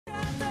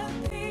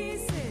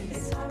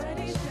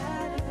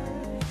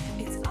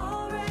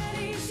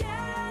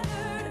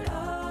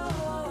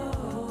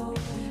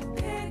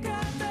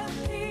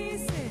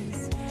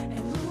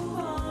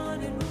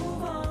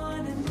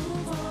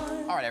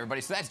everybody.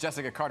 So that's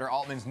Jessica Carter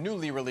Altman's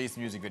newly released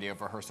music video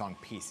for her song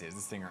Pieces. The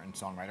singer and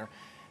songwriter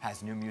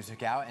has new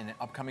music out and an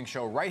upcoming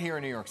show right here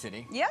in New York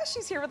City. Yeah,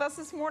 she's here with us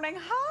this morning.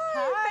 Hi.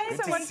 Hi.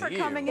 Thanks so much for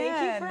coming in.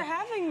 Thank you for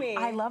having me.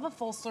 I love a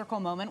full circle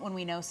moment when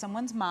we know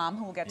someone's mom,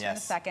 who we'll get to in a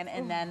second,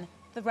 and then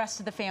the rest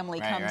of the family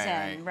comes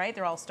in, right?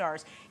 They're all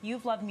stars.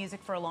 You've loved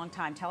music for a long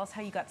time. Tell us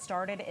how you got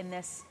started in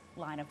this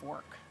line of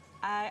work.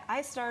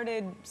 I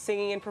started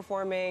singing and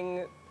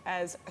performing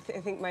as, I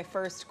think my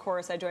first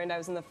chorus I joined, I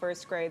was in the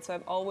 1st grade, so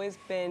I've always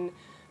been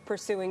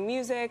pursuing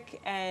music,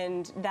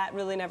 and that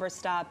really never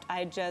stopped.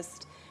 I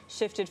just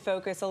shifted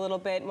focus a little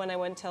bit when I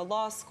went to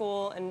law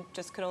school and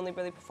just could only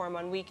really perform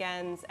on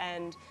weekends,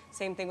 and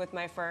same thing with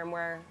my firm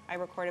where I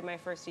recorded my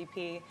first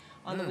EP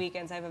on the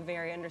weekends. I have a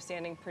very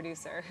understanding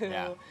producer who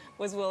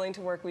was willing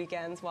to work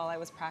weekends while I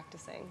was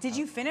practicing. Did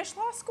you finish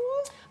law school?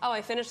 Oh,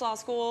 I finished law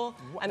school.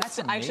 I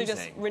actually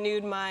just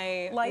renewed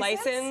my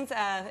license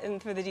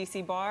for the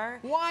DC bar.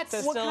 What?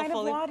 So what kind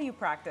of law do you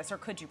practice, or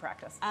could you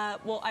practice?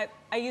 Well,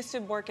 I used to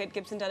work at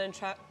Gibson, Dunn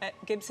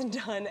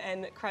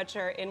and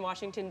Crutcher in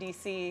Washington,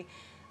 D.C.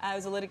 I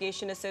was a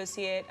litigation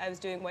associate. I was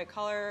doing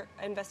white-collar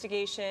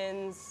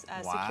investigations,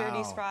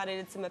 securities fraud. I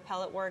did some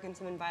appellate work and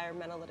some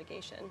environmental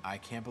litigation. I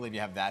can't believe you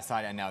have that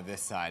side and now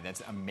this side.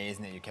 That's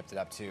amazing that you kept it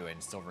up, too,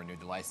 and still renewed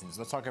the license.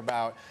 Let's talk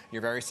about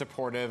your very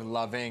supportive,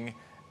 loving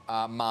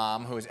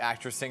mom, who is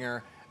actress,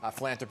 singer,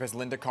 philanthropist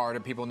Lynda Carter.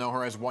 People know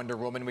her as Wonder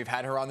Woman. We've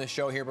had her on this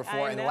show here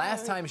before, and the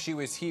last time she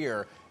was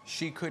here,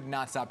 she could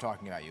not stop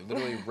talking about you,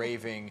 literally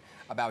raving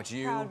about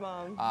you. Proud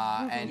mom.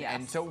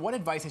 And so what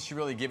advice has she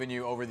really given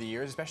you over the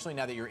years, especially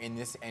now that you're in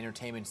this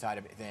entertainment side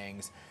of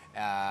things,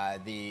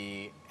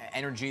 the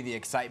energy, the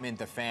excitement,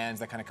 the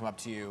fans that kind of come up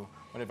to you?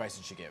 What advice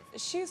did she give?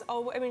 She's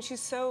always, I mean, she's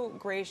so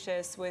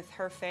gracious with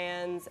her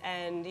fans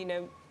and, you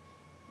know,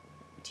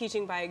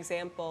 teaching by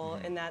example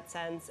in that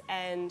sense.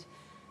 And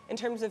in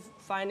terms of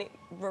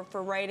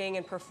for writing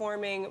and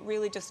performing,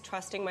 really just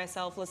trusting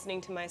myself, listening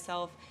to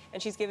myself,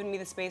 and she's given me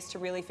the space to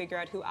really figure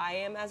out who I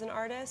am as an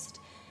artist.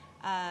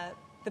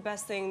 The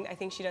best thing I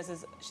think she does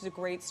is she's a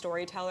great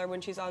storyteller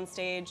when she's on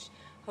stage.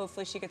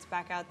 Hopefully she gets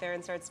back out there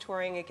and starts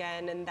touring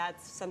again, and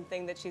that's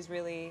something that she's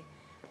really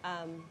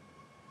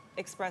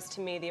expressed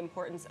to me, the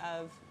importance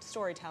of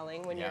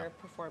storytelling when you're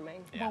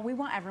performing. Well, we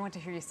want everyone to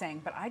hear you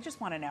sing, but I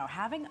just want to know,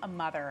 having a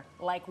mother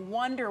like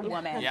Wonder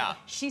Woman,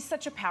 she's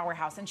such a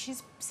powerhouse, and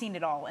she's seen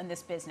it all in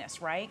this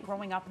business, right?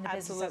 Growing up in the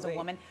business as a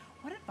woman.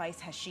 What advice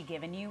has she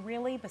given you,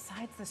 really,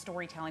 besides the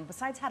storytelling,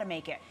 besides how to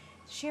make it?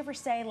 Did she ever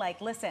say, like,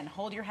 listen,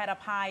 hold your head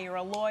up high, you're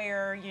a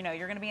lawyer, you know,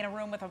 you're going to be in a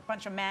room with a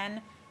bunch of men,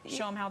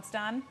 show them how it's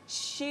done?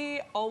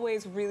 She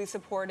always really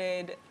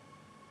supported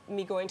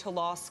me going to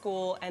law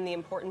school and the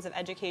importance of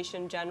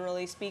education,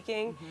 generally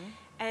speaking,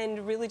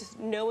 and really just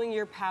knowing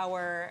your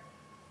power,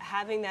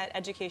 having that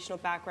educational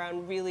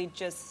background really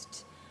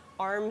just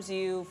arms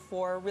you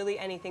for really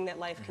anything that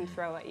life can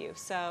throw at you.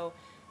 So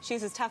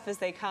she's as tough as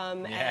they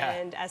come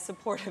and as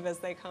supportive as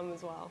they come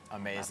as well.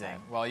 Amazing.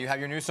 Well, you have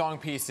your new song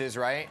Pieces,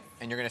 right?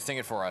 And you're going to sing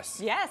it for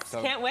us. Yes,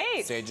 so can't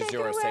wait. Stage is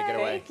yours. Take it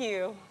away. Thank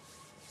you.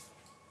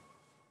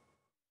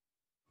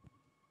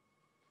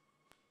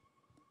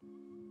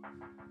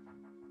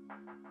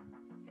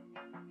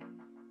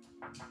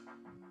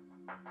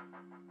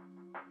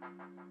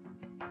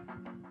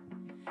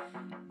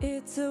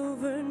 It's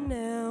over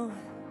now.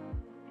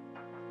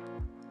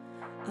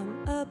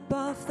 I'm up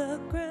off the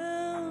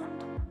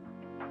ground,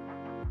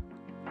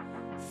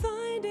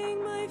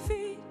 finding my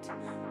feet,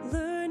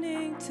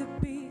 learning to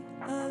be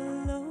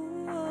alone.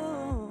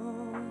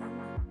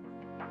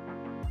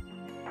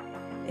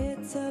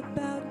 It's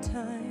about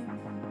time.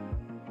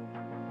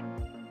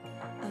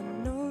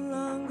 I'm no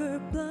longer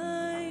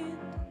blind.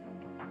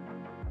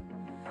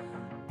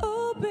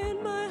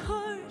 Open my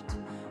heart,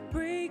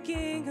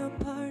 breaking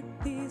apart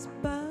these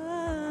binds.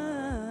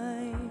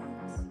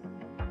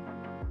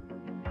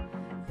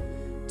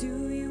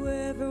 Do you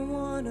ever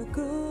want to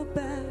go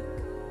back?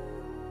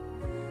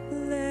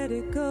 Let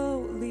it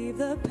go, leave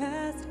the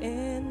past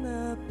in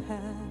the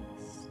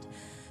past.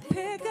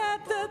 Pick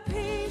up the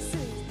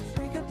pieces,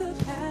 break up the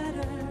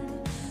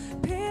pattern.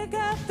 Pick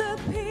up the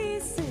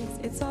pieces,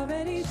 it's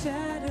already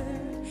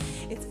shattered.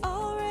 It's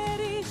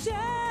already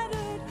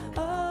shattered,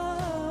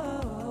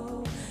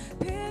 oh.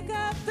 Pick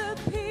up the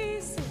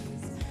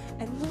pieces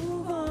and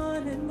move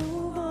on and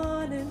move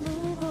on and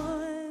move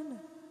on.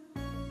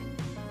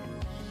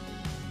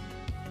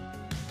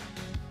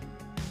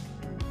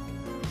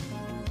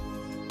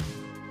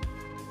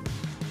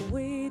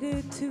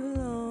 Waited too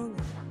long,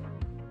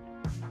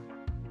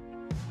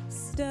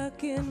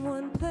 stuck in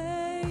one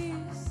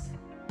place.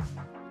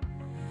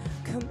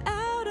 Come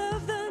out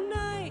of the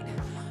night,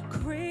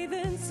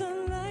 craving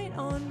sunlight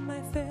on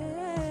my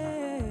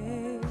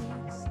face.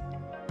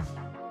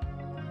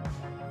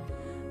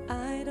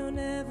 I don't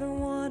ever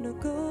want to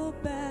go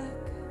back.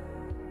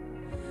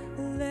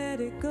 Let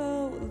it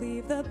go,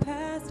 leave the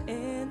past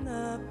in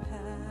the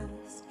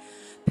past.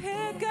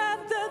 Pick up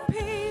the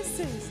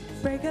pieces,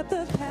 break up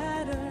the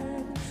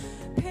pattern.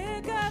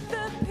 Pick up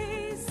the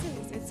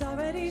pieces, it's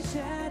already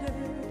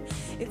shattered.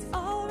 it's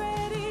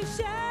already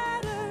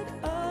shattered.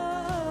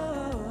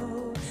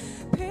 Oh,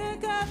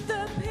 pick up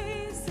the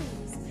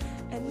pieces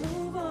and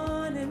move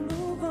on and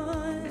move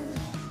on.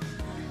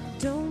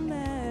 Don't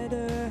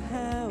matter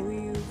how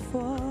you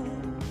fall,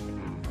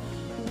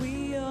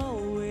 we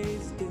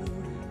always do.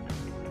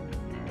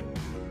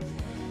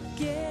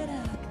 Get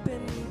up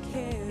and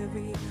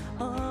carry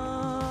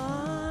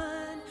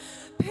on.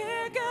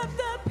 Pick up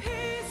the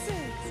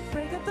pieces,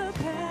 break up the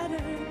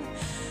pattern.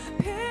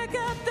 Pick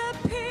up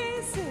the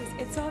pieces,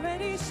 it's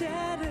already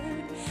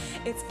shattered.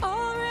 It's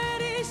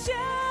already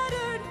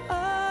shattered.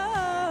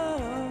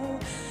 Oh,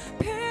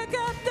 pick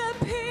up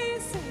the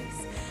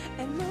pieces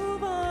and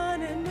move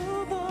on and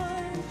move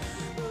on.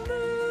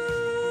 Moving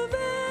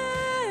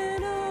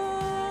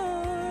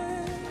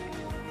on.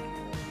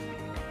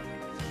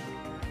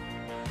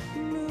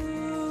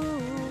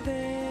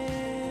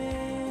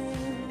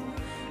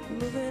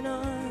 Moving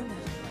on.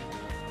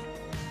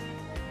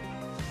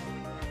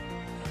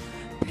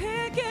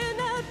 Picking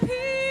up pieces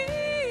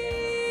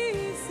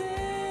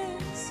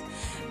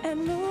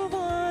and move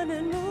on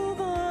and move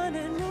on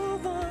and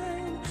move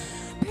on.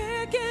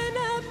 Picking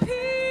up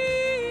pieces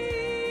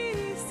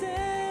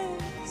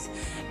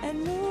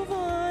and move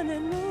on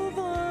and move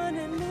on.